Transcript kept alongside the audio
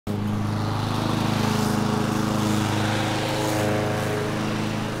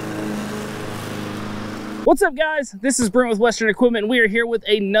What's up, guys? This is Brent with Western Equipment. We are here with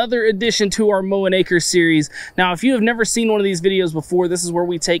another addition to our Mowing Acre series. Now, if you have never seen one of these videos before, this is where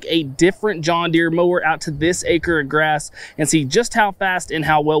we take a different John Deere mower out to this acre of grass and see just how fast and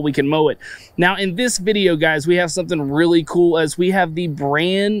how well we can mow it. Now, in this video, guys, we have something really cool as we have the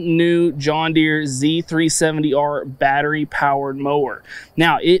brand new John Deere Z370R battery powered mower.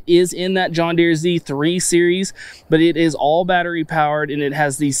 Now, it is in that John Deere Z3 series, but it is all battery powered and it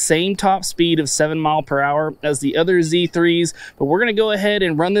has the same top speed of 7 miles per hour as the other Z3s, but we're going to go ahead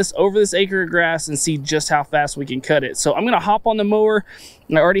and run this over this acre of grass and see just how fast we can cut it. So I'm going to hop on the mower.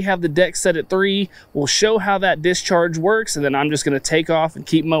 I already have the deck set at 3. We'll show how that discharge works, and then I'm just going to take off and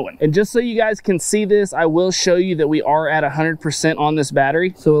keep mowing. And just so you guys can see this, I will show you that we are at 100% on this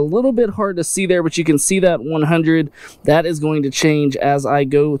battery. So a little bit hard to see there, but you can see that 100. That is going to change as I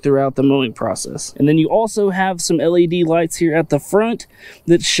go throughout the mowing process. And then you also have some LED lights here at the front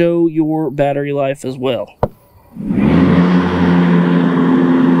that show your battery life as well.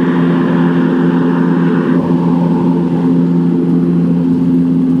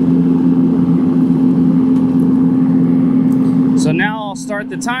 So now I'll start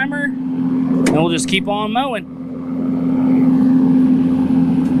the timer and we'll just keep on mowing.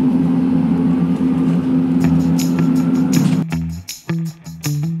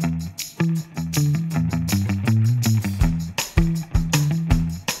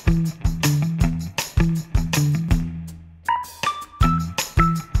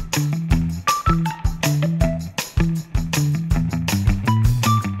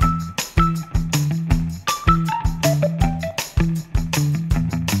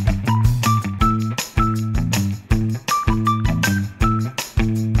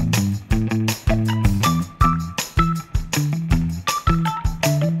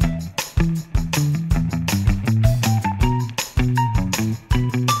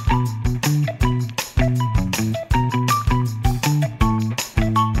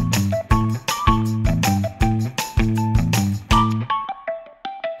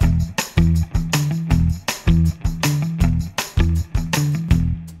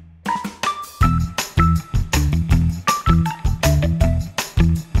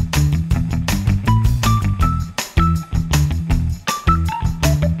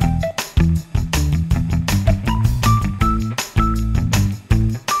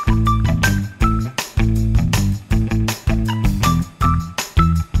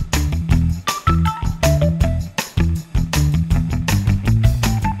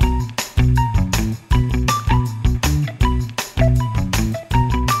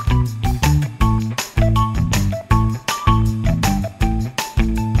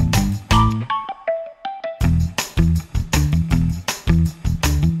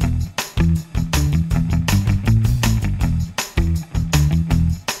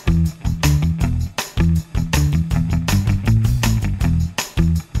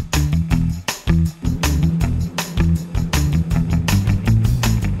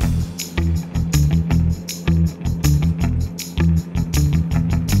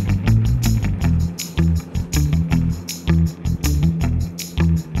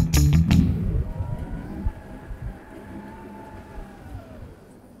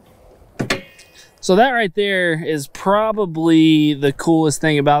 So that right there is probably the coolest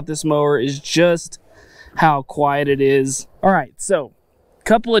thing about this mower, is just how quiet it is. All right, so a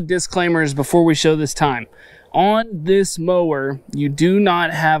couple of disclaimers before we show this time. On this mower, you do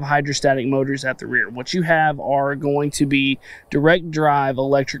not have hydrostatic motors at the rear. What you have are going to be direct drive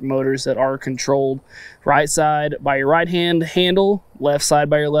electric motors that are controlled right side by your right hand handle, left side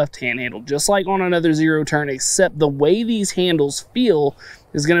by your left hand handle, just like on another zero turn, except the way these handles feel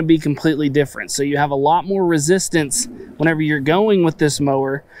is going to be completely different. So you have a lot more resistance whenever you're going with this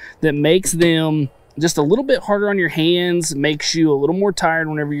mower that makes them just a little bit harder on your hands, makes you a little more tired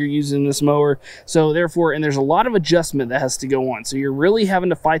whenever you're using this mower. So therefore, and there's a lot of adjustment that has to go on. So you're really having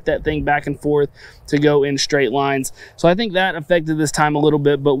to fight that thing back and forth to go in straight lines. So I think that affected this time a little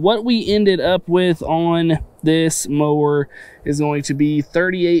bit. But what we ended up with on this mower is going to be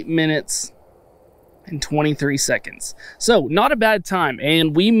 38 minutes and 23 seconds. So not a bad time.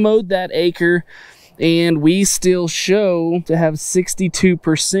 And we mowed that acre and we still show to have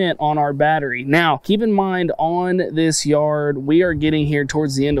 62% on our battery. Now, keep in mind, on this yard, we are getting here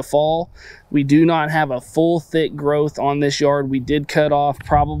towards the end of fall. We do not have a full thick growth on this yard. We did cut off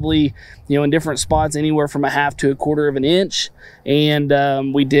probably, in different spots, anywhere from 1/2 to 1/4 of an inch. And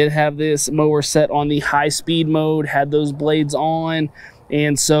we did have this mower set on the high speed mode, had those blades on.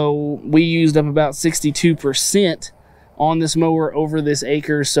 And so we used up about 62% on this mower over this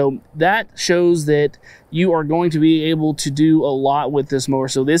acre. So that shows that you are going to be able to do a lot with this mower.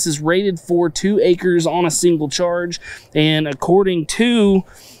 So this is rated for 2 acres on a single charge, and according to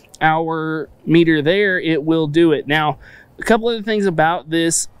our meter there, it will do it. Now, a couple other things about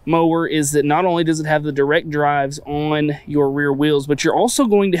this mower is that not only does it have the direct drives on your rear wheels, but you're also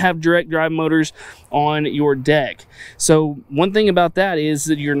going to have direct drive motors on your deck. So one thing about that is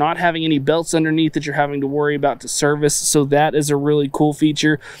that you're not having any belts underneath that you're having to worry about to service. So that is a really cool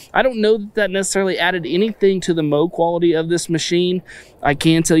feature. I don't know that that necessarily added anything to the mow quality of this machine. I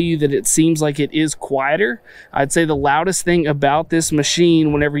can tell you that it seems like it is quieter. I'd say the loudest thing about this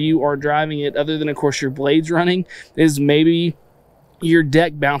machine whenever you are driving it, other than of course your blades running, is maybe your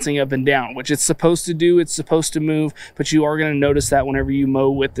deck bouncing up and down, which it's supposed to do. It's supposed to move, but you are going to notice that whenever you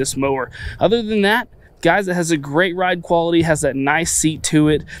mow with this mower. Other than that, guys, it has a great ride quality, has that nice seat to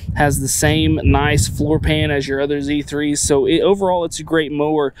it, has the same nice floor pan as your other Z3s. So overall, it's a great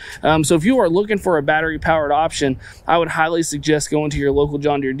mower. So if you are looking for a battery powered option, I would highly suggest going to your local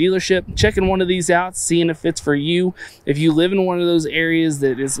John Deere dealership, checking one of these out, seeing if it's for you. If you live in one of those areas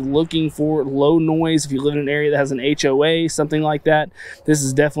that is looking for low noise, if you live in an area that has an HOA, something like that, this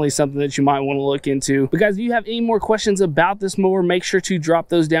is definitely something that you might want to look into. But guys, if you have any more questions about this mower, make sure to drop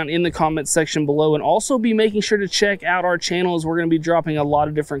those down in the comment section below, and also be making sure to check out our channel, as we're going to be dropping a lot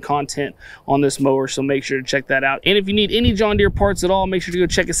of different content on this mower, so make sure to check that out. And if you need any John Deere parts at all, make sure to go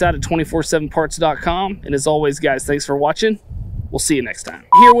check us out at 247parts.com. And as always, guys, thanks for watching. We'll see you next time.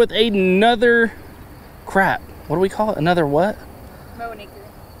 Here with another crap. What do we call it? Another what? Mowing acre.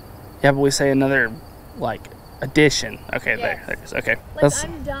 Yeah, but we say another, like, addition. Okay, yes. there it is. Okay. Like,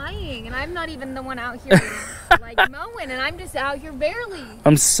 I'm dying, and I'm not even the one out here like mowing, and I'm just out here barely.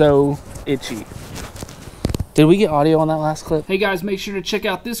 I'm so itchy. Did we get audio on that last clip? Hey guys, make sure to check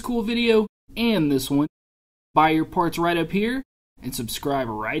out this cool video and this one. Buy your parts right up here and subscribe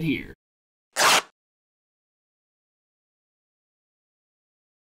right here.